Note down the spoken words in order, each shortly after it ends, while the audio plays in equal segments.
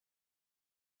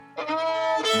I'm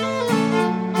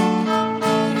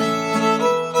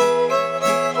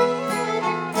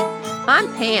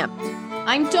Pam.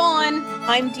 I'm Dawn.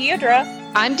 I'm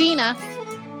Deidre. I'm Dina.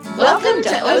 Welcome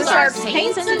to Ozarks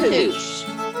Haints and Hooch.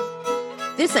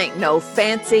 This ain't no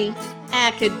fancy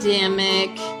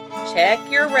Academic. Check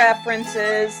your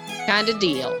references. Kind of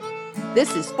deal.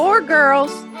 This is for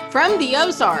girls From the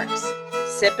Ozarks.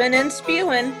 Sippin' and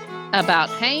spewin'. About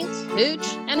haints,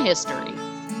 hooch, and history.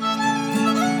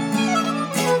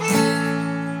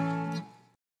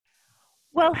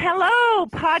 Well, hello,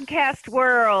 podcast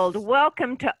world.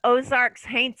 Welcome to Ozarks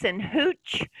Haints and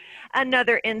Hooch,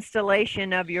 another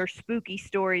installation of your spooky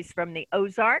stories from the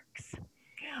Ozarks.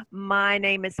 My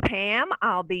name is Pam.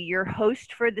 I'll be your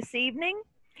host for this evening.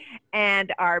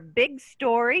 And our big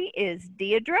story is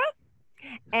Deidre.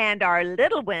 And our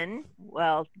little one,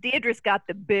 well, Deidre's got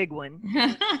the big one.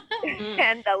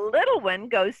 And the little one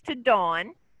goes to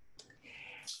Dawn.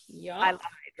 Yeah. I lied,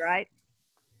 right?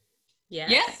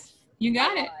 Yes. You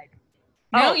got it.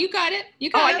 Oh. No, you got it.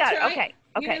 You got Oh, it. I got it. That's Okay. right.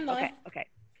 You didn't lie. Okay.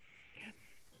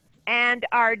 And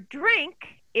our drink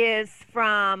is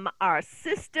from our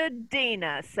sister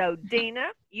Dina. So, Dina,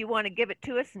 you want to give it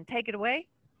to us and take it away?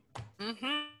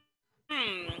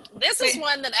 This is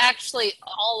one that actually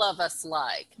all of us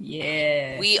like.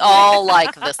 Yeah. We all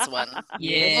like this one.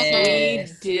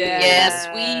 Yes. We do. Yes,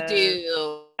 we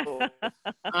do.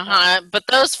 But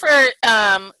those for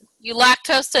you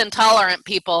lactose intolerant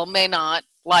people may not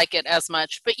like it as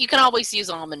much, but you can always use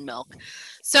almond milk.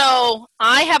 So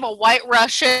I have a White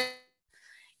Russian,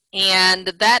 and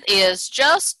that is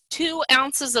just 2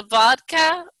 ounces of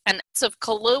vodka, an ounce of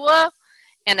Kahlua,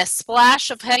 and a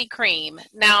splash of heavy cream.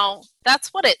 Now, that's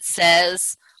what it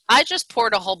says. I just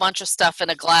poured a whole bunch of stuff in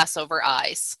a glass over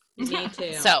ice. Me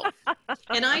too. So,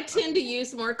 And I tend to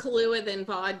use more Kahlua than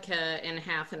vodka and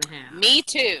half and half. me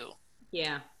too.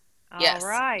 Yeah. Yes, All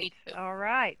right. me too. All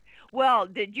right. Well,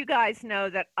 did you guys know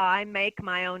that I make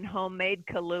my own homemade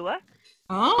Kahlua?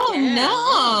 Oh, Yeah.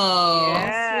 no.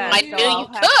 Yeah. I so knew you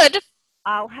could.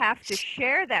 I'll have to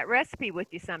share that recipe with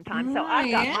you sometime. So Oh,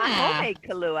 I've got my yeah. homemade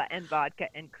Kahlua and vodka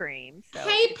and cream. So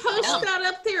Hey, post Yum. that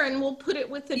up there and we'll put it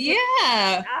with the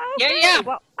Yeah. Okay, Yeah.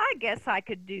 well, I guess I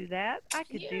could do that.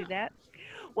 do Yeah. that.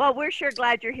 Well, we're sure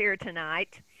glad you're here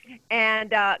tonight.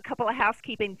 And a couple of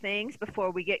housekeeping things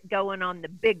before we get going on the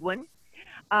big one.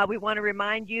 We want to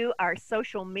remind you our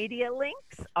social media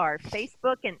links are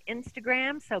Facebook and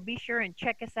Instagram, so be sure and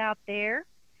check us out there.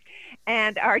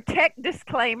 And our tech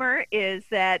disclaimer is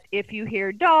that if you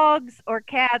hear dogs or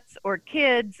cats or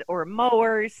kids or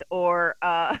mowers or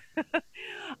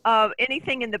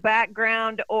anything in the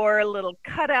background or little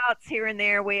cutouts here and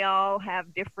there, we all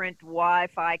have different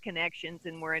Wi-Fi connections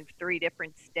and we're in 3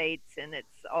 different states and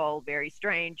it's all very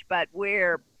strange, but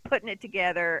we're putting it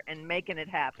together and making it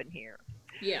happen here.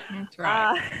 Yeah. That's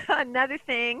right. Another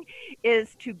thing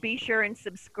is to be sure and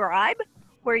subscribe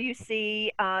where you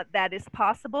see that is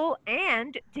possible,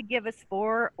 and to give us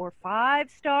 4 or 5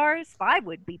 stars. 5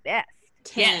 would be best.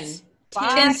 10. Yes.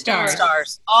 5 10 stars.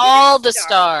 Stars. All the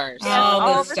stars. Yes, All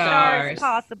all the the stars stars.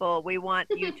 possible. We want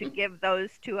you to give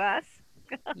those to us.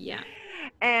 Yeah.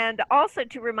 And also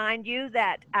to remind you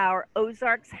that our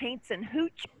Ozarks Haints and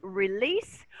Hooch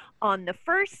release on the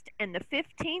 1st and the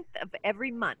 15th of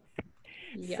every month.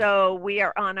 Yeah. So we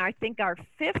are on, I think, our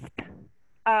 5th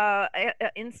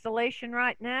installation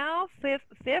right now. Fifth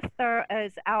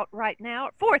is out right now.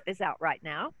 4th is out right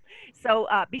now. So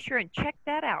be sure and check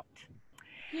that out.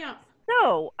 Yeah.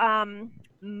 So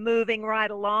moving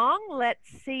right along, let's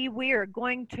see. We are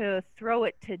going to throw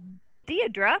it to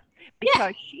Deidre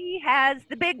because she has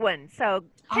the big one. So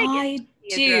take it, I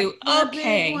do. The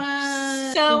Okay. big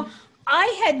one. So I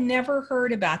had never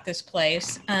heard about this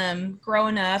place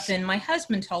growing up, and my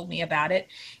husband told me about it.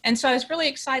 And so I was really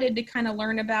excited to kind of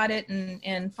learn about it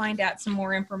and find out some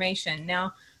more information.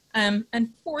 Now,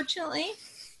 unfortunately,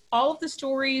 all of the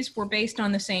stories were based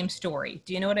on the same story.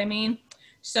 Do you know what I mean?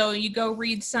 So you go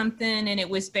read something and it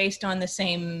was based on the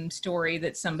same story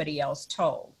that somebody else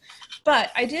told.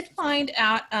 But I did find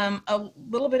out a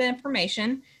little bit of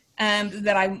information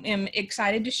that I am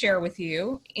excited to share with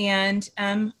you. And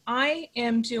I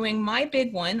am doing my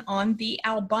big one on the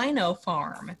Albino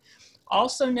Farm,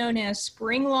 also known as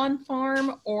Spring Lawn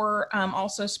Farm, or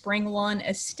also Spring Lawn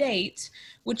Estates,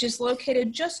 which is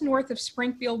located just north of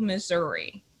Springfield,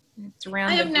 Missouri. It's around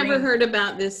I have never heard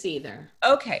about this either.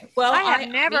 Okay. Well, I have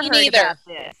never me heard neither. about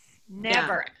this.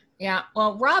 Never. Yeah,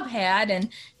 well, Rob had, and,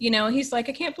 you know, he's like,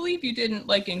 I can't believe you didn't,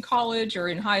 like, in college or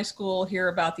in high school hear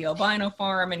about the Albino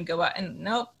Farm and go out, and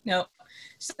nope.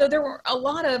 So there were a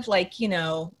lot of, like, you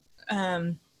know,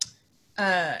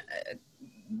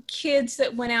 kids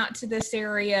that went out to this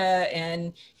area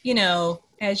and, you know,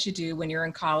 as you do when you're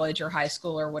in college or high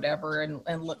school or whatever,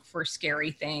 and look for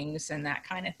scary things and that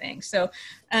kind of thing. So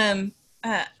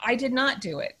I did not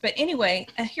do it. But anyway,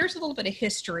 here's a little bit of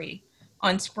history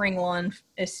on Spring Lawn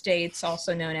Estates,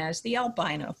 also known as the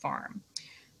Albino Farm.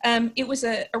 It was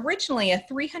originally a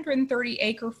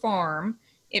 330-acre farm.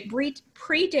 It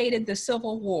predated the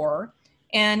Civil War,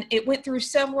 and it went through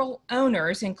several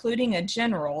owners, including a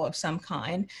general of some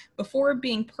kind, before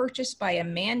being purchased by a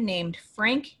man named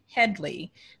Frank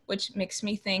Headley, which makes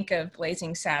me think of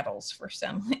Blazing Saddles for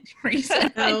some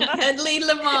reason. Oh, Headley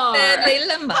Lamar. Headley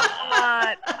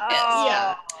Lamar.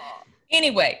 Yeah.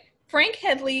 Anyway, Frank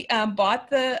Headley bought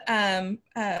the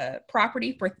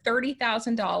property for $30,000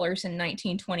 in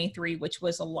 1923, which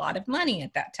was a lot of money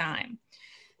at that time.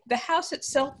 The house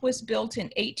itself was built in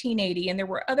 1880, and there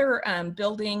were other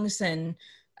buildings and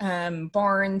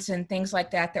barns and things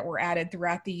like that that were added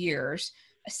throughout the years.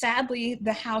 Sadly,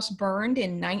 the house burned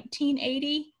in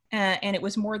 1980, and it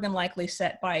was more than likely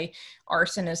set by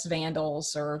arsonists,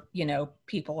 vandals, or, you know,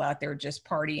 people out there just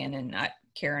partying and not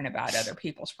caring about other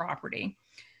people's property.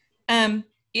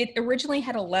 It originally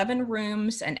had 11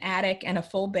 rooms, an attic, and a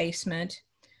full basement.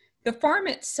 The farm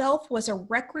itself was a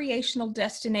recreational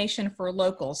destination for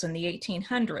locals in the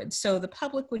 1800s. So the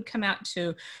public would come out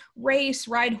to race,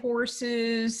 ride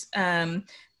horses,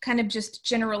 kind of just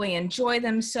generally enjoy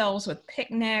themselves with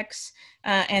picnics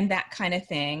and that kind of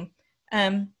thing.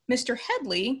 Mr.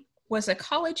 Headley was a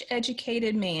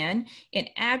college-educated man in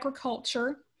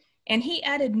agriculture, and he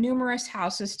added numerous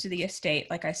houses to the estate.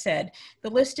 Like I said,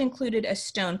 the list included a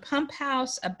stone pump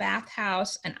house, a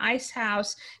bathhouse, an ice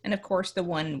house, and of course the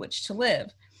one in which to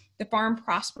live. The farm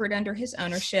prospered under his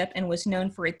ownership and was known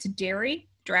for its dairy,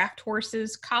 draft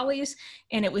horses, collies,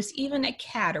 and it was even a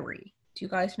cattery. Do you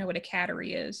guys know what a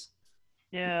cattery is?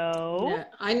 No. Yeah,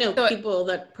 I know people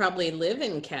that probably live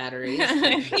in catteries.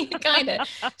 Kind of.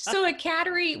 So a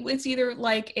cattery was either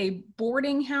like a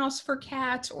boarding house for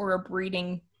cats or a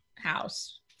breeding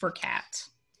house for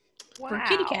cats. Wow. For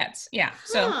kitty cats. Yeah.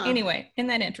 So anyway, isn't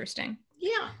that interesting?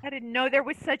 Yeah. I didn't know there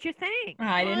was such a thing.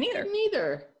 I didn't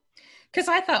either. Because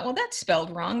I thought, well, that's spelled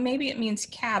wrong. Maybe it means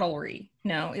cattlery.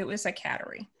 No, it was a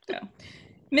cattery. So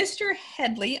Mr.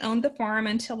 Headley owned the farm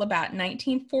until about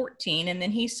 1914, and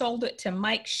then he sold it to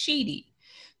Mike Sheedy,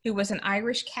 who was an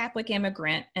Irish Catholic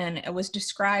immigrant, and it was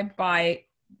described by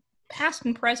past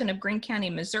and present of Greene County,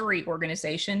 Missouri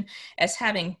organization as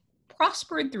having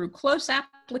prospered through close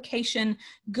application,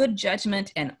 good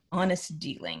judgment, and honest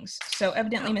dealings. So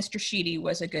evidently Mr. Sheedy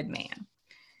was a good man.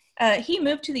 He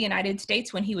moved to the United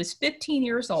States when he was 15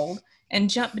 years old and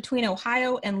jumped between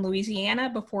Ohio and Louisiana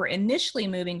before initially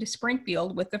moving to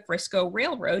Springfield with the Frisco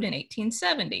Railroad in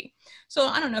 1870. So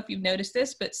I don't know if you've noticed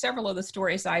this, but several of the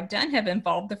stories I've done have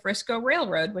involved the Frisco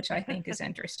Railroad, which I think is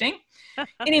interesting.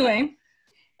 Anyway,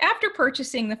 after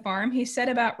purchasing the farm, he set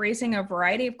about raising a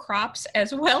variety of crops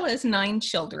as well as 9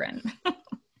 children.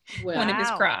 Wow. One of his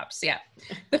crops, yeah.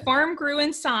 The farm grew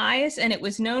in size, and it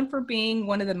was known for being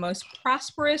one of the most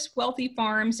prosperous, wealthy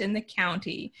farms in the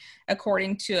county,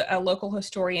 according to a local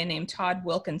historian named Todd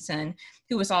Wilkinson,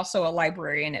 who was also a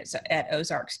librarian at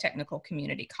Ozarks Technical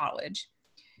Community College.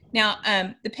 Now,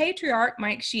 the patriarch,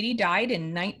 Mike Sheedy, died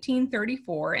in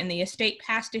 1934, and the estate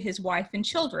passed to his wife and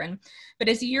children. But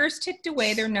as the years ticked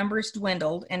away, their numbers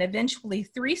dwindled, and eventually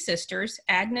 3 sisters,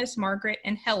 Agnes, Margaret,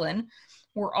 and Helen,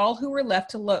 were all who were left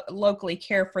to locally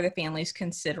care for the family's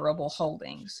considerable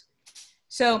holdings.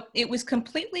 So it was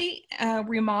completely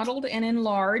remodeled and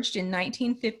enlarged in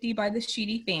 1950 by the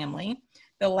Sheedy family.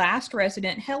 The last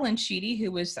resident, Helen Sheedy, who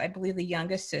was, I believe, the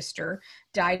youngest sister,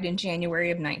 died in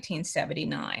January of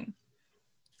 1979.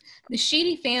 The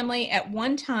Sheedy family at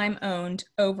one time owned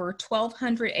over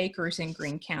 1,200 acres in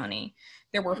Greene County.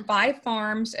 There were 5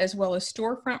 farms as well as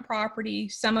storefront property,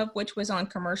 some of which was on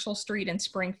Commercial Street in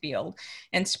Springfield.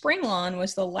 And Spring Lawn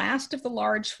was the last of the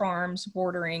large farms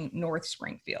bordering North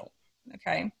Springfield.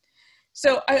 Okay,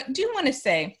 so I do want to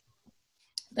say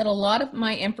that a lot of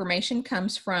my information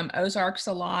comes from Ozarks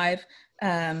Alive,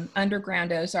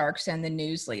 Underground Ozarks, and the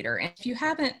News Leader. And if you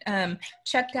haven't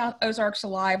checked out Ozarks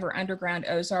Alive or Underground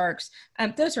Ozarks,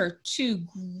 those are 2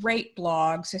 great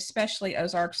blogs, especially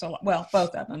Ozarks Alive. Well,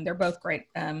 both of them. They're both great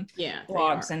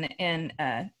blogs. And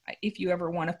if you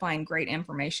ever want to find great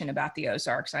information about the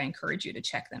Ozarks, I encourage you to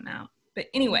check them out. But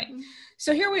anyway,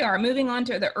 so here we are, moving on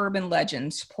to the urban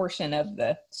legends portion of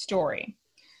the story.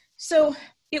 So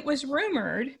it was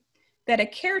rumored that a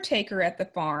caretaker at the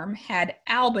farm had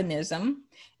albinism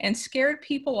and scared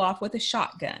people off with a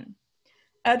shotgun.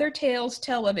 Other tales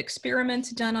tell of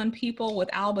experiments done on people with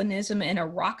albinism in a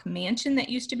rock mansion that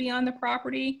used to be on the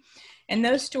property. And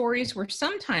those stories were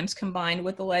sometimes combined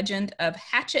with the legend of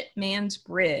Hatchet Man's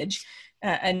Bridge,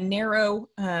 a narrow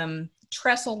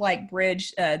trestle-like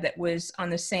bridge that was on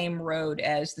the same road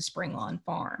as the Springlawn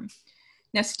Farm.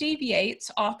 Now, Steve Yates,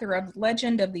 author of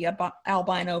Legend of the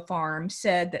Albino Farm,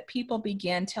 said that people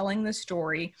began telling the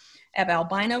story of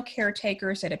albino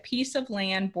caretakers at a piece of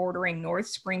land bordering North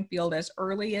Springfield as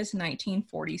early as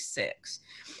 1946.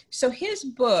 So his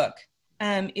book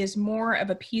is more of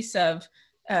a piece of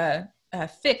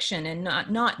fiction and not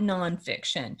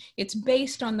nonfiction. It's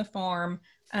based on the farm,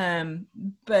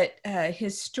 but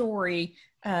his story,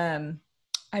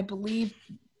 I believe,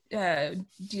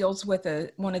 deals with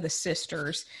one of the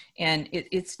sisters, and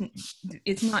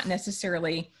it's not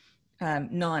necessarily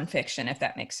nonfiction, if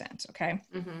that makes sense. Okay.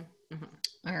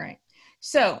 All right.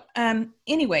 So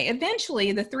anyway,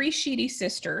 eventually the three Sheedy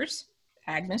sisters,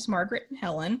 Agnes, Margaret, and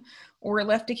Helen, were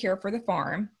left to care for the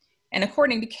farm. And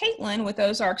according to Caitlin with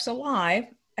Ozarks Alive,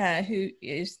 who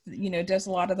is, does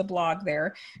a lot of the blog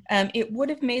there, it would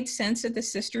have made sense that the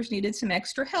sisters needed some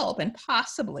extra help, and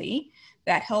possibly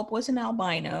that help was an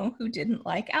albino who didn't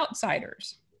like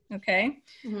outsiders. Okay.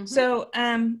 So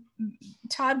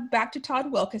back to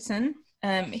Todd Wilkinson.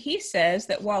 He says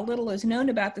that while little is known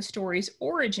about the story's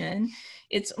origin,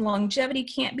 its longevity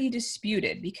can't be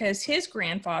disputed because his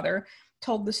grandfather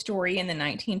told the story in the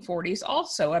 1940s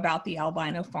also about the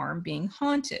albino farm being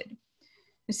haunted.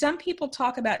 Some people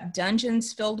talk about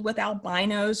dungeons filled with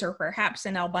albinos or perhaps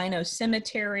an albino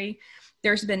cemetery.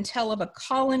 There's been tell of a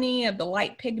colony of the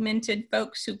light pigmented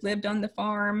folks who lived on the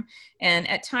farm. And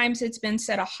at times it's been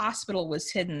said a hospital was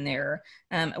hidden there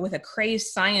with a crazed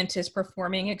scientist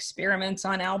performing experiments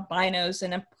on albinos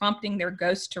and prompting their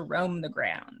ghosts to roam the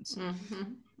grounds.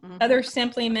 Others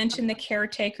simply mention the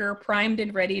caretaker primed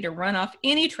and ready to run off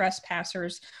any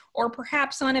trespassers, or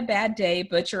perhaps on a bad day,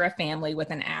 butcher a family with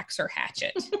an axe or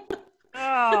hatchet.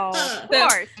 Oh, of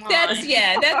course. That's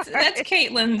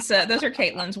Caitlin's. Those are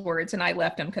Caitlin's words, and I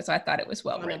left them because I thought it was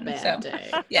well written. On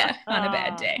a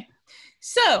bad day.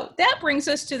 So that brings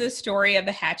us to the story of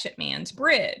the Hatchet Man's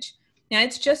Bridge. Now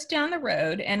it's just down the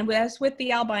road, and as with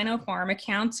the albino farm,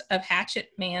 accounts of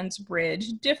Hatchet Man's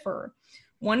Bridge differ.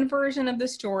 One version of the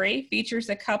story features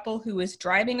a couple who was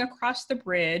driving across the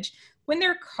bridge when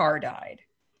their car died.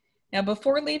 Now,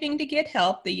 before leaving to get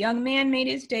help, the young man made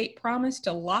his date promise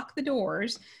to lock the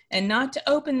doors and not to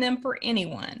open them for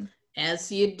anyone.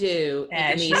 As you do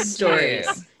in these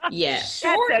stories. Yes.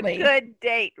 That's a good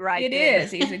date right there. It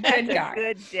is. He's a good guy.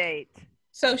 Good date.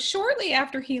 So shortly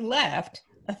after he left,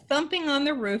 a thumping on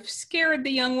the roof scared the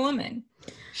young woman.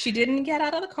 She didn't get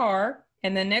out of the car,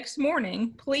 and the next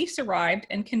morning, police arrived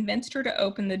and convinced her to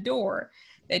open the door.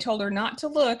 They told her not to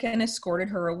look and escorted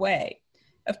her away.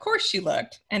 Of course she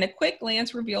looked, and a quick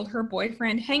glance revealed her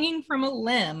boyfriend hanging from a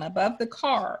limb above the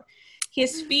car,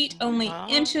 his feet only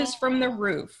inches from the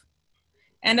roof.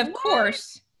 And of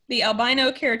course, the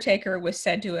albino caretaker was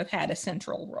said to have had a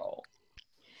central role.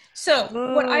 So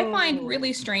what I find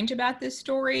really strange about this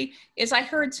story is I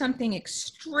heard something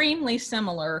extremely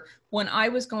similar when I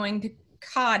was going to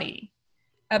Cotty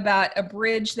about a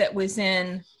bridge that was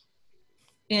in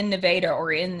Nevada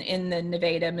or in the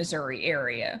Nevada, Missouri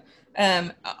area.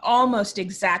 Almost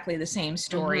exactly the same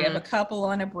story of a couple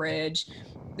on a bridge.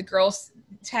 The girls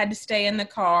had to stay in the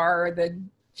car.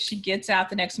 She gets out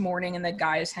the next morning and the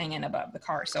guy is hanging above the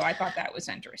car. So I thought that was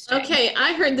interesting. Okay,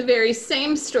 I heard the very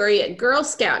same story at Girl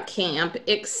Scout camp,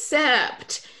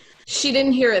 except she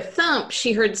didn't hear a thump.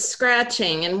 She heard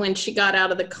scratching. And when she got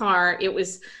out of the car, it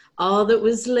was all that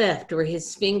was left were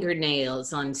his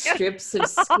fingernails on strips of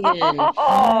skin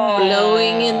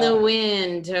blowing in the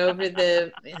wind over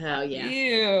the,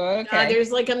 Ew, okay.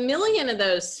 There's like a million of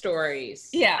those stories.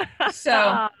 Yeah,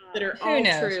 so that are all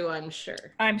true, I'm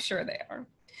sure. I'm sure they are.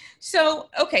 So,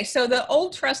 okay, so the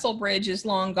old trestle bridge is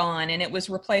long gone, and it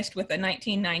was replaced with around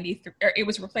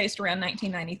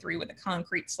 1993 with a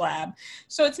concrete slab.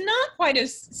 So it's not quite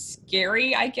as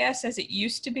scary, I guess, as it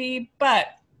used to be, but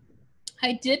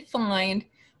I did find,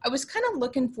 I was kind of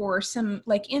looking for some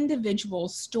like individual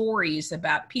stories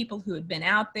about people who had been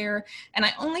out there, and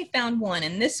I only found one,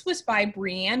 and this was by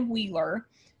Brianne Wheeler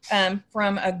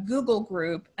from a Google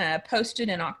group posted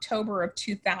in October of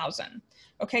 2000.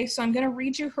 Okay, so I'm going to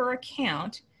read you her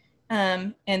account,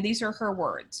 and these are her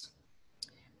words.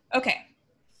 Okay,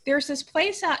 there's this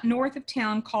place out north of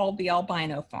town called the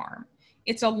Albino Farm.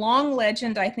 It's a long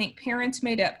legend I think parents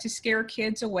made up to scare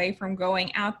kids away from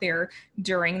going out there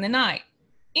during the night.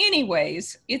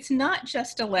 Anyways, it's not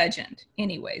just a legend.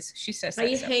 Anyways, she says that.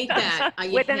 I hate that.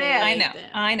 With an S.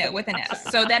 I know, with an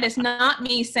S. So that is not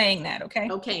me saying that, okay?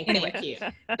 Okay, Anyway. thank you.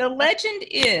 The legend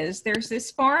is there's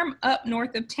this farm up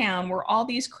north of town where all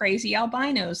these crazy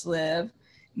albinos live,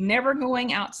 never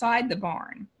going outside the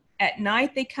barn. At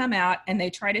night, they come out and they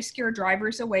try to scare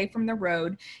drivers away from the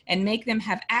road and make them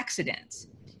have accidents.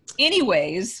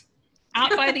 Anyways,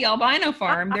 out by the albino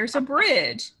farm, there's a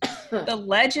bridge. The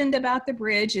legend about the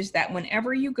bridge is that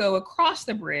whenever you go across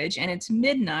the bridge and it's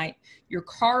midnight, your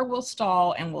car will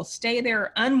stall and will stay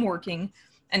there unworking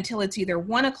until it's either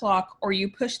 1 o'clock or you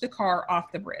push the car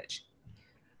off the bridge.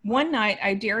 One night,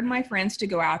 I dared my friends to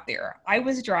go out there. I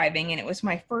was driving and it was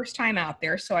my first time out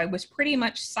there, so I was pretty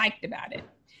much psyched about it.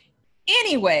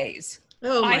 Anyways,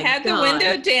 Oh my I had God. the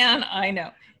window down. I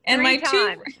know. And Three my two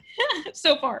times.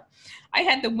 so far, I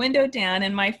had the window down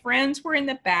and my friends were in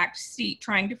the back seat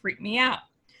trying to freak me out.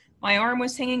 My arm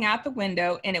was hanging out the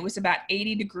window and it was about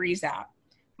 80 degrees out.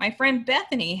 My friend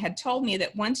Bethany had told me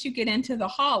that once you get into the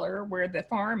holler where the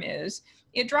farm is,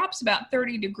 it drops about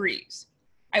 30 degrees.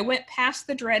 I went past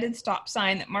the dreaded stop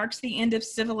sign that marks the end of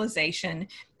civilization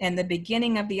and the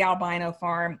beginning of the albino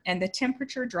farm, and the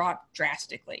temperature dropped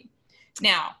drastically.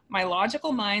 Now, my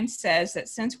logical mind says that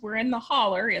since we're in the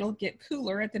holler, it'll get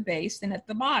cooler at the base than at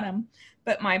the bottom,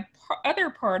 but my other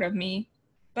part of me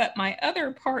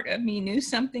knew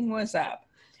something was up.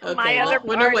 Okay, My well, other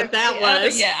wonder part what of that the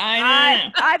was. Yeah, I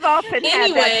know. I've often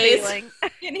had that Anyways. feeling.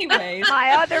 Anyways,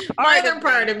 My other part. My other of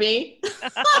part me. of me.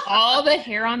 all the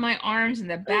hair on my arms and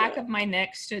the back of my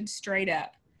neck stood straight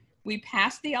up. We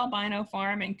passed the albino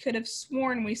farm and could have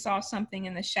sworn we saw something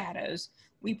in the shadows.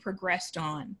 We progressed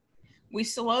on. We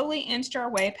slowly inched our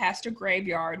way past a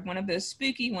graveyard, one of those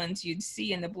spooky ones you'd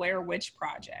see in the Blair Witch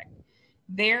Project.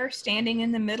 There, standing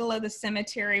in the middle of the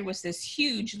cemetery, was this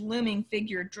huge, looming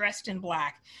figure dressed in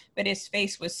black, but his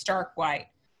face was stark white.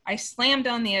 I slammed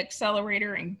on the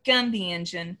accelerator and gunned the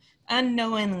engine,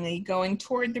 unknowingly going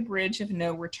toward the bridge of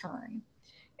no return.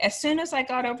 As soon as I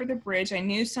got over the bridge, I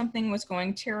knew something was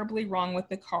going terribly wrong with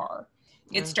the car.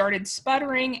 It started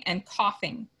sputtering and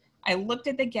coughing. I looked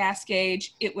at the gas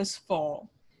gauge. It was full.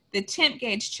 The temp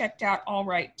gauge checked out all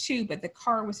right too, but the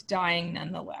car was dying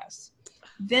nonetheless.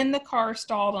 Then the car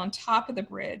stalled on top of the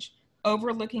bridge,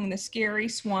 overlooking the scary,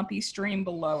 swampy stream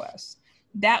below us.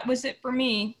 That was it for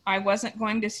me. I wasn't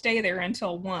going to stay there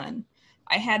until 1.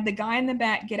 I had the guy in the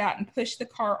back get out and push the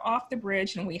car off the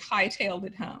bridge, and we hightailed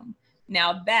it home.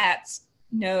 Now that's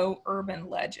no urban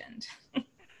legend.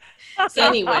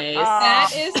 Anyways.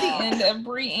 That is the end of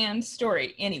Brianne's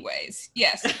story. Anyways,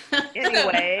 yes.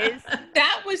 Anyways,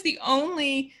 That was the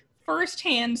only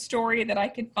firsthand story that I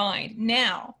could find.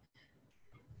 Now,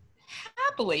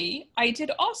 happily, I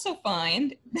did also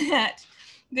find that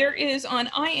there is on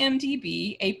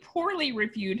IMDb a poorly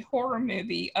reviewed horror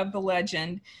movie of the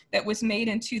legend that was made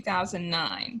in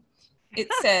 2009. It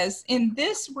says, in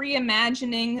this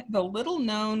reimagining, the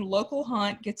little-known local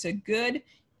haunt gets a good,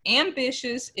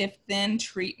 ambitious, if thin,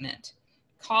 treatment.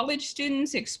 College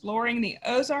students exploring the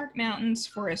Ozark Mountains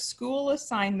for a school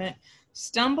assignment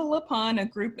stumble upon a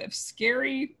group of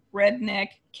scary redneck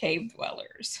cave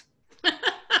dwellers.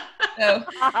 So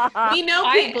We know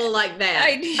people like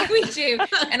that. we do.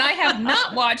 And I have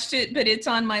not watched it, but it's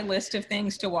on my list of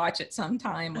things to watch at some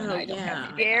time when Oh, I don't yeah. have anything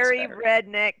else scary better.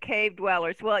 redneck cave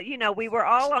dwellers. Well, we were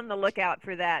all on the lookout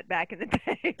for that back in the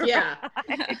day. Yeah.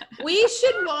 right? We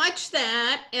should watch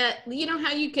that. You know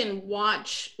how you can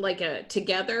watch like a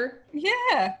together?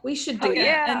 Yeah. We should do Like that.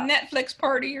 yeah. a Netflix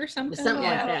party or something. Something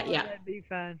like Yeah. that, yeah. That'd be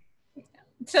fun.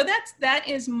 So that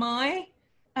is my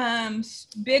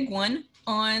big one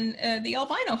on the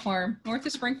albino farm north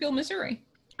of Springfield, Missouri.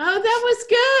 Oh, that was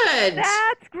good.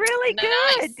 That's really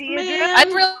good, Nice, Deidre. man.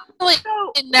 I'd really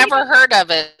So never heard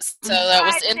of it, so that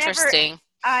was I'd never- interesting.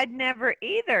 I'd never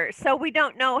either. So we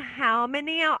don't know how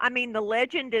many. I mean, the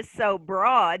legend is so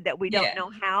broad that we don't Yeah.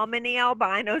 know how many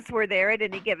albinos were there at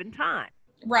any given time,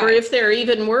 Right. Or if there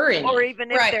even were any. or even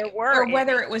if right. there were. or any.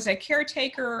 whether it was a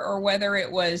caretaker or whether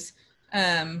it was,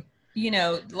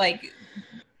 like.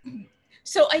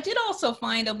 So I did also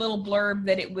find a little blurb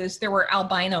that there were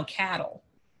albino cattle.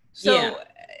 So,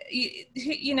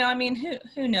 Yeah. I mean,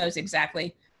 who knows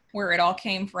exactly where it all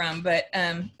came from, but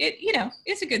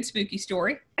it's a good spooky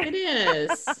story. It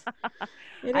is.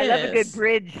 It I love a good is.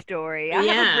 bridge story. I have a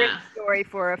Yeah. bridge story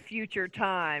for a future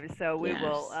time, so we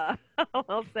will Yes.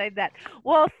 we'll save that.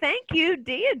 Well, thank you,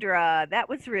 Deidre. That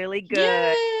was really good.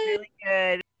 Yay. Really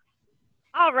good.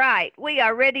 All right, we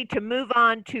are ready to move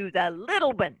on to the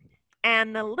little one.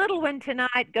 And the little one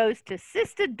tonight goes to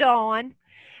Sister Dawn.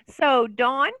 So,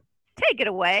 Dawn, take it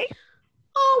away.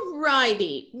 All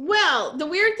righty. Well, the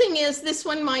weird thing is this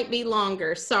one might be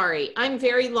longer. Sorry, I'm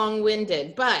very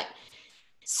long-winded. But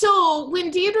so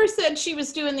when Deidre said she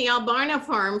was doing the albino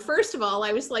farm, first of all,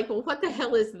 I was like, well, what the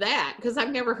hell is that? Because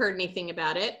I've never heard anything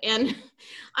about it. And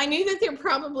I knew that there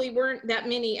probably weren't that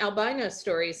many albino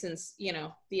stories in,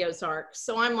 the Ozarks.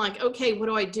 So I'm like, okay,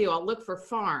 what do? I'll look for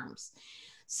farms.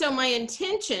 So my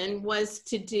intention was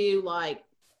to do like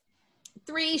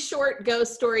 3 short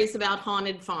ghost stories about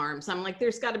haunted farms. I'm like,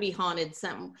 there's got to be haunted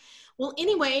something. Well,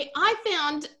 anyway, I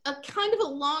found a kind of a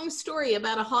long story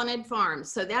about a haunted farm.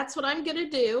 So that's what I'm going to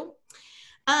do.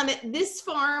 This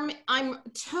farm, I'm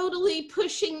totally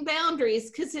pushing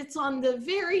boundaries because it's on the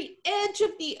very edge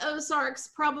of the Ozarks,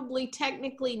 probably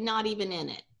technically not even in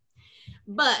it.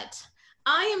 But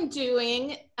I am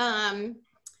doing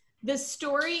the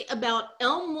story about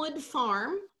Elmwood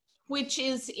Farm, which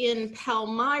is in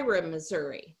Palmyra,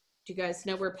 Missouri. Do you guys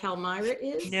know where Palmyra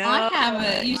is? No.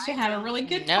 I used to have a really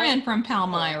good friend from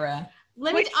Palmyra.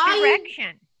 Which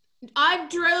direction? I've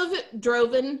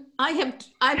driven. I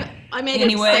made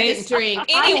Anyways. a second drink.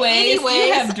 Anyways,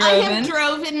 you have I have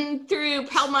driven. driven through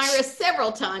Palmyra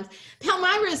several times.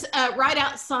 Palmyra's right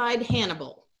outside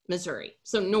Hannibal, Missouri,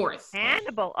 so north.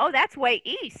 Hannibal. Oh, that's way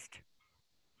east.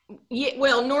 Yeah,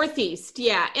 well, northeast,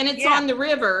 yeah, and it's on the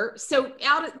river, so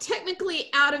technically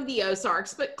out of the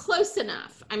Ozarks, but close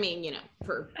enough. I mean,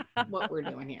 for what we're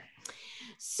doing here.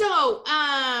 So,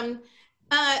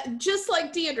 just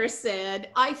like Deidre said,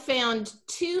 I found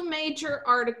 2 major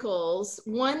articles.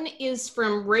 One is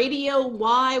from Radio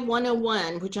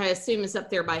Y101, which I assume is up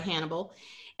there by Hannibal.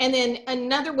 And then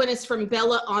another one is from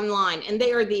Bella Online, and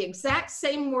they are the exact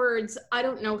same words. I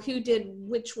don't know who did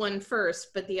which one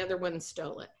first, but the other one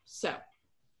stole it. So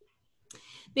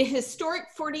the historic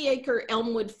 40-acre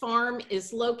Elmwood Farm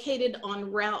is located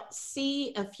on Route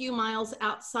C, a few miles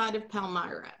outside of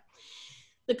Palmyra.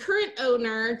 The current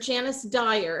owner, Janice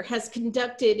Dyer, has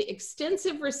conducted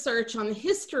extensive research on the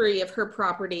history of her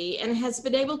property and has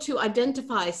been able to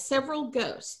identify several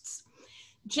ghosts.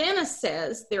 Janice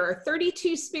says there are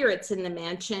 32 spirits in the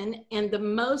mansion, and the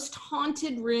most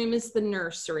haunted room is the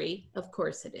nursery. Of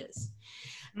course it is.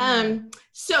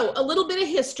 So a little bit of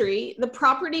history. The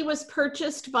property was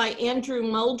purchased by Andrew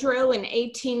Muldrow in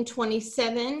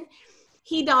 1827.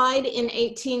 He died in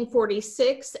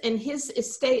 1846, and his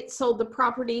estate sold the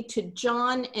property to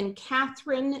John and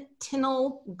Catherine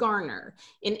Tinnell Garner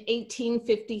in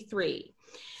 1853.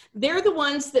 They're the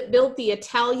ones that built the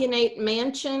Italianate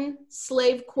mansion,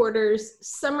 slave quarters,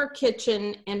 summer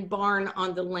kitchen, and barn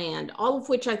on the land, all of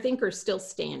which I think are still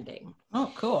standing.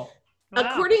 Oh, cool. Wow.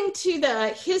 According to the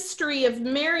history of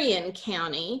Marion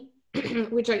County,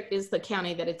 which is the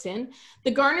county that it's in,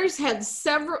 the Garners had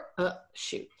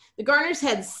The Garners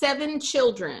had 7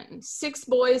 children, 6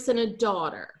 boys and a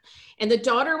daughter. And the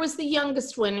daughter was the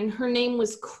youngest one, and her name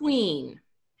was Queen.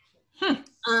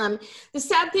 The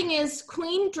sad thing is,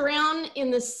 Queen drowned in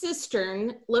the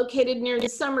cistern located near the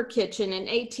summer kitchen in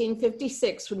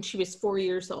 1856 when she was 4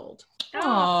 years old.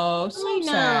 Oh, so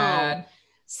sad.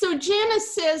 So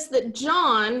Janice says that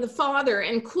John, the father,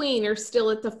 and Queen are still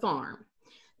at the farm.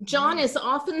 John is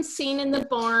often seen in the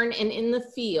barn and in the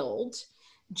field.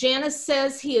 Janice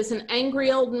says he is an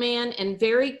angry old man and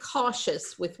very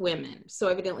cautious with women. So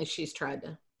evidently she's tried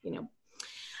to,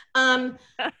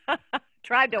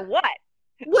 Tried to what?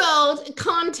 well,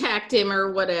 contact him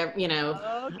or whatever,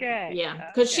 Okay.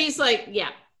 Yeah, because she's like,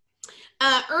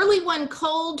 early one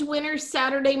cold winter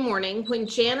Saturday morning when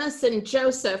Janice and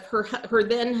Joseph, her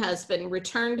then husband,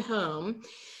 returned home,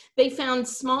 they found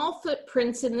small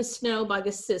footprints in the snow by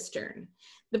the cistern.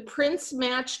 The prints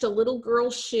matched a little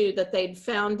girl's shoe that they'd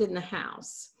found in the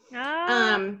house.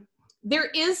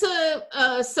 There is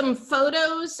some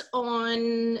photos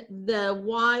on the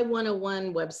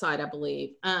Y101 website, I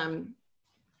believe.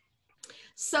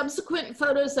 Subsequent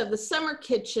photos of the summer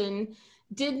kitchen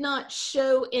did not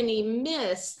show any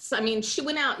mists. I mean, she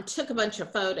went out and took a bunch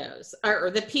of photos,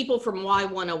 or the people from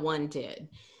Y101 did,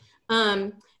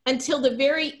 until the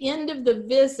very end of the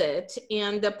visit,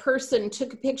 and the person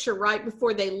took a picture right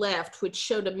before they left, which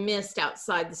showed a mist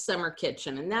outside the summer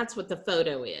kitchen, and that's what the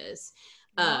photo is.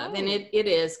 And it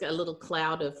is a little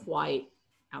cloud of white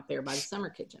out there by the summer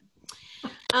kitchen.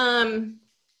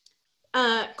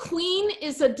 Queen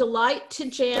is a delight to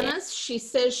Janice. She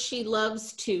says she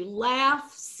loves to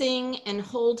laugh, sing, and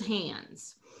hold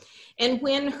hands. And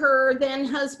when her then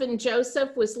husband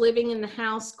Joseph was living in the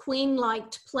house, Queen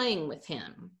liked playing with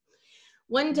him.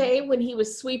 One day when he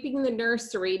was sweeping the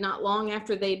nursery not long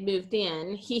after they'd moved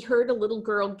in, he heard a little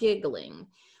girl giggling.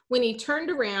 When he turned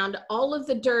around, all of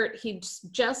the dirt he'd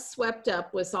just swept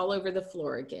up was all over the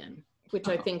floor again. which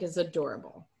I think is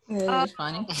adorable. It is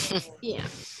funny. Yeah.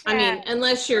 I mean,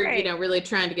 unless you're, great. really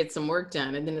trying to get some work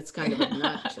done, and then it's kind of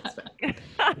obnoxious.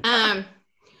 But,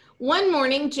 one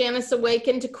morning, Janice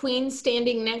awakened to Queen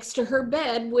standing next to her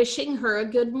bed, wishing her a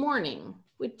good morning,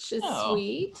 which is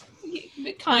sweet.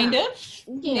 Kind of,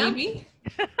 Yeah. maybe.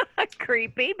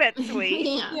 Creepy, but sweet.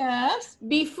 Yeah. Yes.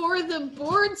 Before the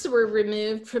boards were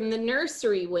removed from the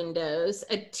nursery windows,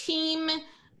 a team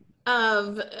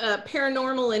of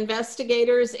paranormal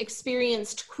investigators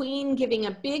experienced Queen giving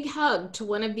a big hug to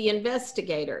one of the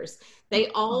investigators. They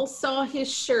all saw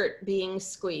his shirt being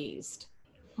squeezed.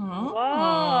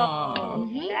 Whoa,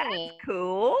 that's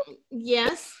cool.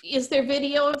 Yes. Is there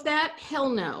video of that? Hell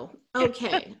no.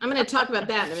 Okay. I'm going to talk about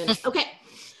that in a minute. Okay.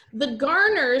 The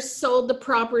Garners sold the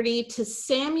property to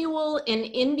Samuel and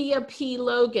India P.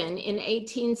 Logan in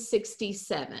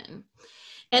 1867.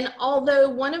 And although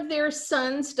one of their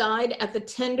sons died at the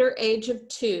tender age of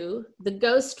 2, the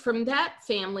ghost from that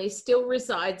family still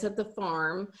resides at the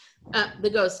farm. The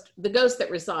ghost that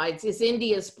resides is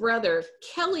India's brother,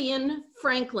 Kellyan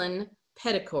Franklin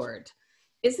Petticord.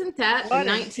 Isn't that What a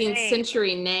a 19th name.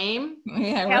 century name?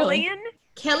 Yeah, really. Kellyan?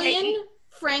 Kellyan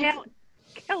Franklin.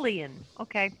 Kellyan.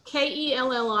 Okay.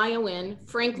 Kellin,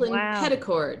 Franklin Wow.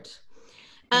 Petticord.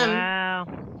 Wow.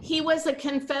 He was a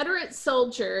Confederate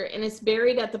soldier and is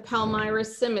buried at the Palmyra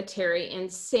Cemetery in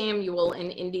Samuel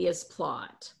and India's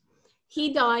plot.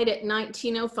 He died at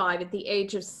 1905 at the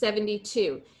age of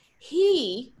 72.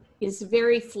 He is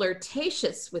very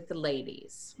flirtatious with the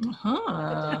ladies.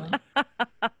 Uh-huh.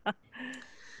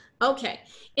 Okay.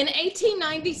 In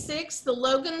 1896, the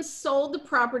Logans sold the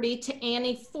property to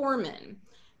Annie Foreman.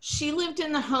 She lived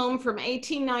in the home from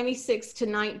 1896 to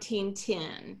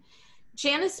 1910.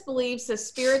 Janice believes the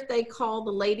spirit they call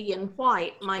the Lady in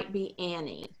White might be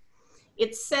Annie.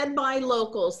 It's said by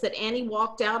locals that Annie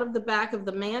walked out of the back of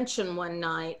the mansion one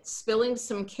night, spilling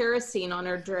some kerosene on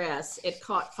her dress. It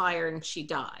caught fire and she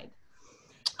died.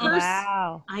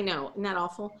 Wow. I know, isn't that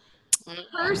awful?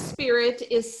 Her spirit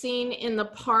is seen in the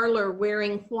parlor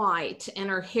wearing white, and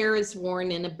her hair is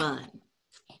worn in a bun.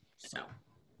 So,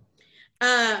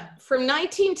 from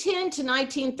 1910 to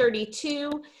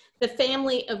 1932, the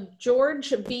family of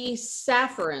George B.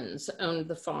 Safrans owned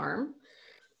the farm.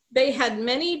 They had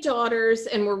many daughters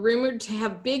and were rumored to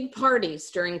have big parties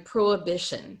during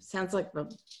Prohibition. Sounds like a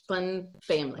fun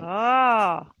family.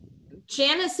 Oh.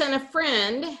 Janice and a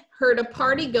friend heard a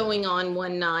party going on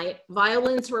one night.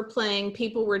 Violins were playing,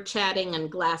 people were chatting, and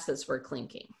glasses were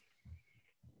clinking.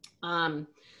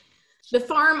 The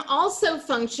farm also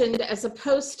functioned as a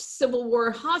post-Civil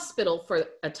War hospital for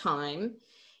a time.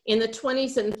 In the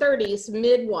 20s and 30s,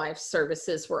 midwife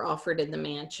services were offered in the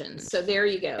mansion. So there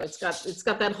you go. It's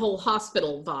got that whole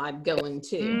hospital vibe going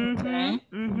too.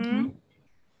 Mm-hmm. Mm-hmm.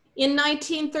 In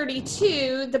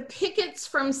 1932, the Picketts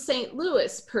from St.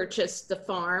 Louis purchased the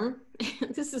farm.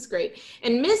 This is great.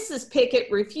 And Mrs.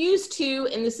 Pickett refused to,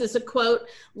 and this is a quote,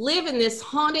 live in this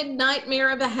haunted nightmare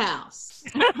of a house.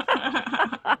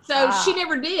 So she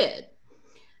never did.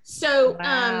 So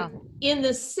Wow. in the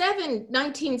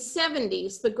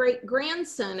 1970s, the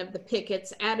great-grandson of the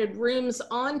Picketts added rooms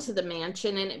onto the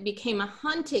mansion, and it became a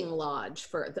hunting lodge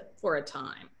for a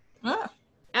time. Ah.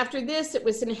 After this, it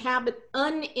was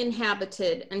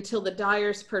uninhabited until the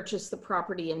Dyers purchased the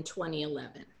property in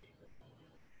 2011.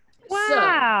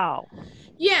 Wow.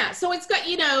 So it's got,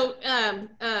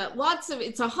 lots of,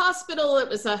 it's a hospital, it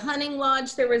was a hunting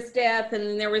lodge, there was death,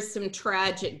 and there was some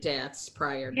tragic deaths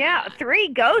prior to that. 3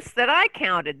 ghosts that I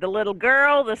counted. The little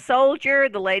girl, the soldier,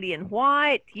 the lady in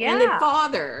white. Yeah. And the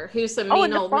father, who's a mean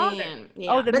and the old father. man.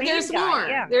 Oh, the but mean there's guy, more.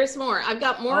 yeah. There's more. I've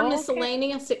got more Okay.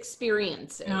 miscellaneous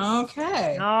experiences.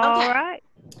 Okay. All Okay. right.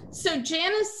 So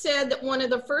Janice said that one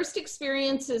of the first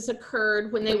experiences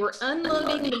occurred when they were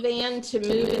unloading the van to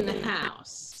move in the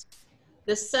house.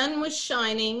 The sun was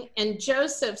shining, and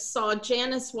Joseph saw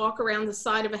Janice walk around the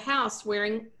side of a house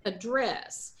wearing a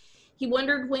dress. He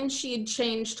wondered when she had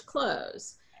changed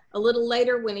clothes. A little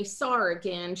later, when he saw her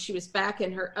again, she was back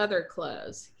in her other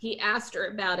clothes. He asked her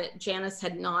about it. Janice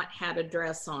had not had a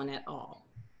dress on at all.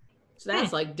 So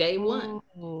that's like day one.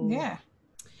 Ooh. Yeah.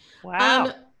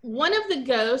 Wow. One of the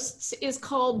ghosts is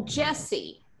called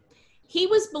Jesse. He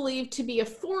was believed to be a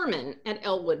foreman at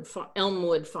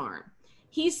Elmwood Farm.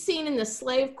 He's seen in the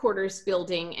slave quarters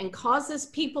building and causes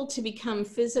people to become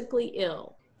physically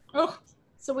ill. Oh,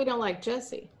 So we don't like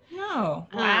Jesse. no.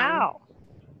 Wow.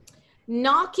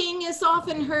 Knocking is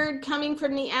often heard coming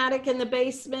from the attic and the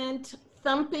basement.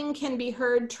 Thumping can be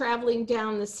heard traveling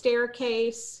down the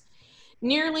staircase.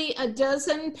 Nearly a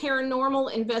dozen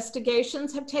paranormal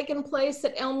investigations have taken place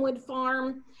at Elmwood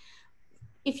Farm.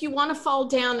 if you want to fall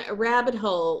down a rabbit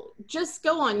hole, just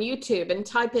go on YouTube and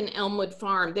type in Elmwood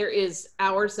Farm. There is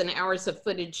hours and hours of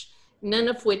footage, none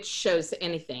of which shows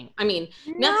anything. I mean,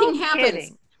 nothing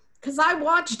happens because I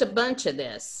watched a bunch of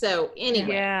this. So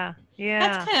anyway. Yeah.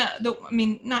 That's kind of, I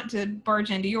mean, not to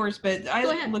barge into yours, but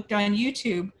I looked on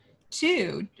YouTube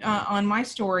too, on my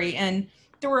story, and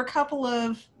there were a couple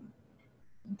of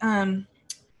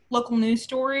local news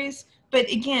stories, but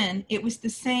again, it was the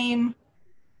same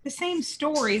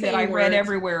story that I read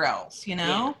everywhere else, you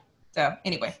know? So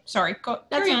anyway, sorry.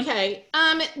 That's okay.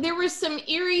 There were some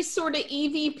eerie sort of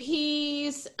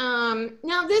EVPs.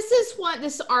 Now this is what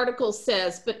this article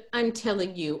says, but I'm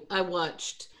telling you, I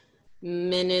watched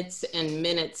minutes and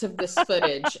minutes of this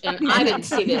footage and I didn't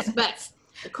see this, but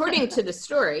according to the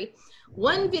story,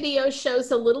 one video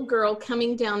shows a little girl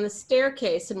coming down the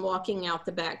staircase and walking out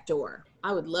the back door.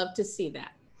 I would love to see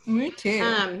that. Me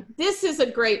too. This is a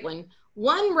great one.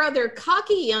 One rather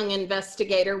cocky young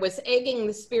investigator was egging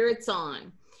the spirits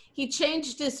on. He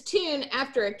changed his tune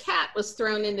after a cat was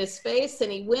thrown in his face,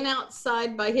 and he went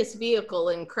outside by his vehicle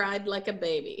and cried like a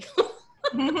baby.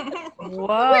 Whoa.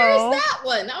 Where is that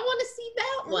one? I want to see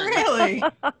that one. Really?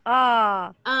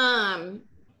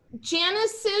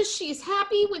 Janice says she's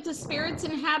happy with the spirits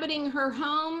inhabiting her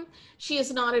home. She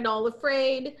is not at all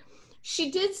afraid. She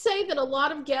did say that a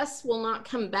lot of guests will not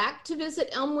come back to visit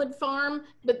Elmwood Farm,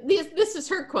 but this is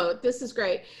her quote. This is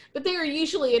great. But they are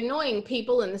usually annoying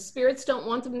people, and the spirits don't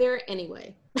want them there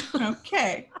anyway.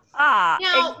 Okay.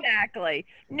 Now, exactly.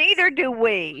 Neither do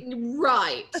we.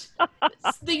 Right.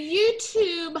 The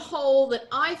YouTube hole that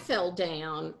I fell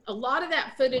down, a lot of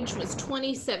that footage was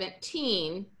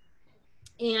 2017,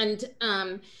 and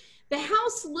the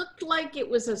house looked like it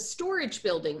was a storage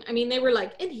building. I mean, they were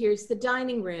like, and here's the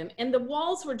dining room. And the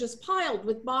walls were just piled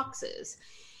with boxes.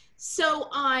 So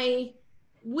I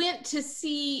went to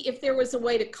see if there was a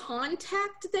way to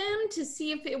contact them to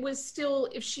see if it was still,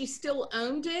 if she still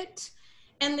owned it.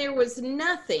 And there was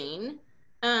nothing.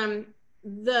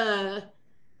 The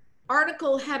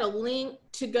article had a link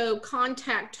to go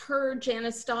contact her,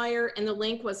 Janice Dyer, and the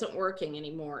link wasn't working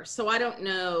anymore. So I don't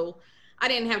know. I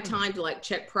didn't have time to like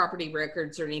check property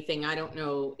records or anything. I don't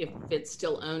know if it's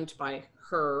still owned by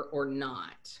her or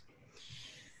not.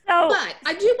 So, but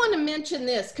I do want to mention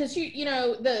this because you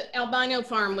know the albino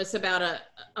farm was about a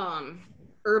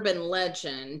urban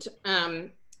legend.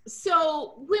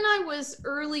 So when I was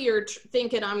earlier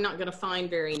thinking I'm not going to find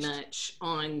very much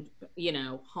on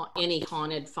any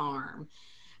haunted farm.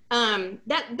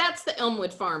 That's the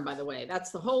Elmwood Farm, by the way.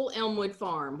 That's the whole Elmwood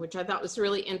Farm, which I thought was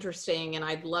really interesting, and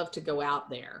I'd love to go out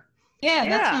there. Yeah,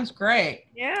 that sounds great.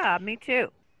 Yeah, me too.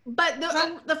 But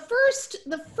the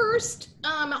first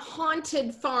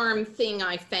haunted farm thing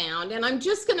I found, and I'm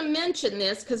just going to mention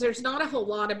this because there's not a whole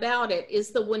lot about it,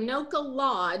 is the Winoka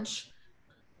Lodge.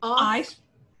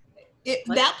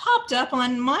 That popped up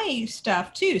on my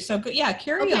stuff too. So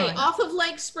carry on. Okay, off of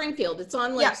Lake Springfield. It's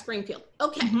on Lake Springfield.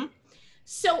 Okay. Mm-hmm.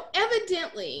 So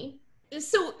evidently,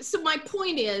 so my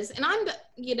point is, and I'm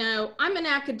an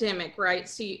academic, right?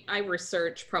 So I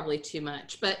research probably too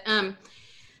much, but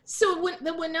so when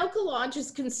the Winoka Lodge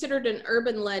is considered an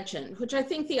urban legend, which I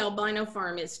think the albino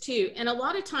farm is too. And a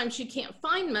lot of times you can't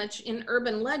find much in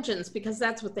urban legends because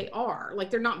that's what they are.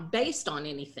 Like they're not based on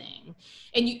anything,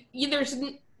 and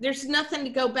there's nothing to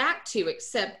go back to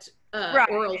except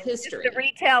oral history. Just the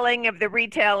retelling of the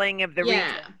retelling of the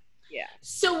retelling. Yeah.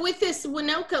 So with this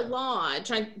Winoka Lodge,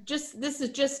 this is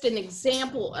just an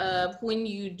example of when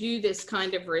you do this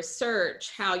kind of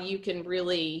research, how you can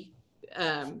really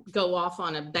go off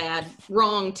on a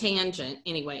wrong tangent.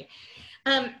 Anyway,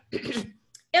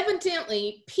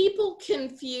 evidently people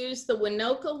confuse the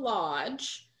Winoka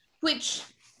Lodge, which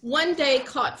one day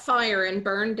caught fire and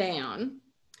burned down,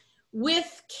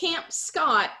 with Camp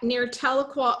Scott near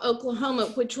Tahlequah, Oklahoma,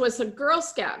 which was a Girl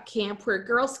Scout camp where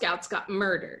Girl Scouts got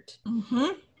murdered.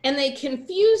 Mm-hmm. And they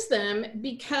confused them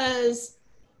because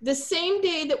the same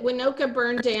day that Winoka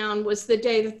burned down was the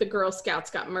day that the Girl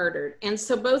Scouts got murdered. And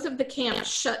so both of the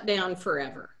camps shut down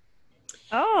forever.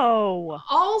 Oh.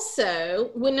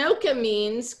 Also, Winoka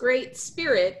means great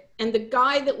spirit. And the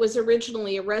guy that was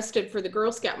originally arrested for the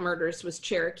Girl Scout murders was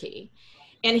Cherokee.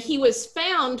 And he was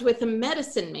found with a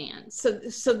medicine man. So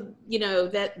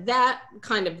that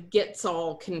kind of gets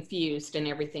all confused and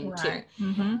everything too.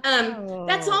 Mm-hmm.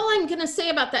 That's all I'm going to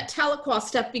say about that Tahlequah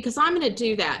stuff, because I'm going to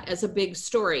do that as a big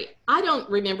story. I don't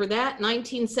remember that.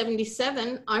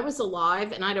 1977, I was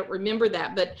alive and I don't remember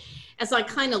that. But as I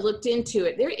kind of looked into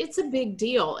it, it's a big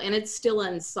deal and it's still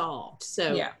unsolved.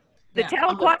 So the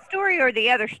Tahlequah story or the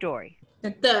other story?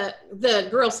 The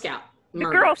Girl Scout. The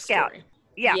Girl Scout. Story.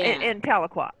 Yeah, Yeah. in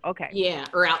Tahlequah. Okay. Yeah,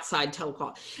 or outside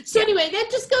Tahlequah. So Yeah. anyway, that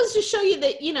just goes to show you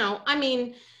that, I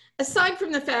mean, aside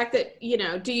from the fact that,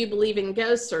 do you believe in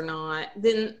ghosts or not,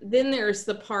 then there's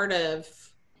the part of,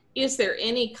 is there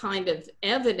any kind of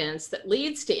evidence that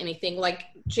leads to anything? Like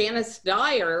Janice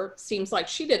Dyer seems like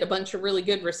she did a bunch of really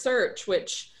good research,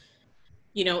 which,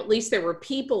 at least there were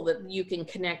people that you can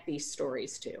connect these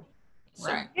stories to. So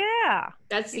Right. Yeah.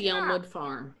 that's the Elmwood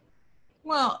Farm.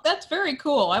 Well, that's very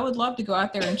cool. I would love to go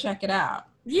out there and check it out.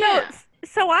 Yeah.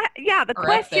 So the Or up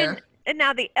question, there. and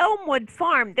now the Elmwood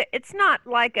Farm, it's not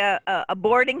like a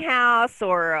boarding house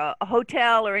or a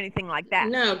hotel or anything like that.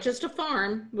 No, just a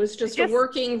farm. It was just a Just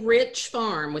working rich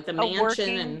farm with a A mansion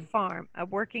working and farm, a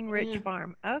working rich Yeah.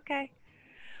 farm. Okay.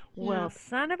 Yeah. Well,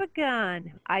 son of a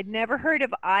gun. I'd never heard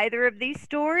of either of these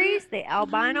stories, the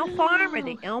Albino Farm or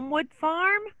the Elmwood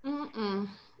Farm. Mm-mm.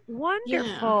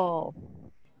 Wonderful.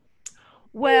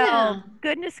 Well, Yeah.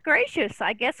 goodness gracious.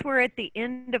 I guess we're at the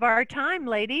end of our time,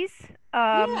 ladies.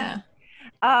 Yeah.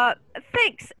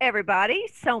 Thanks, everybody,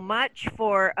 so much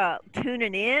for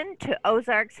tuning in to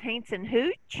Ozarks, Haints, and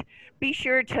Hooch. Be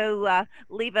sure to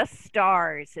leave us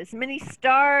stars, as many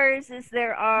stars as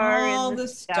there are All in the the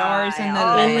stars sky. in the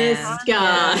All In the land.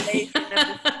 sky. constellation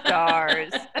of the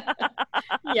stars.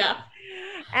 Yeah.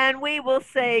 And we will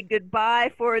say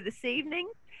goodbye for this evening.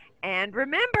 And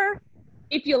remember,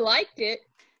 If you liked it,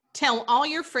 Tell all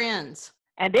your friends.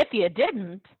 And if you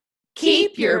didn't,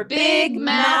 Keep your big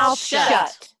mouth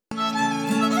shut.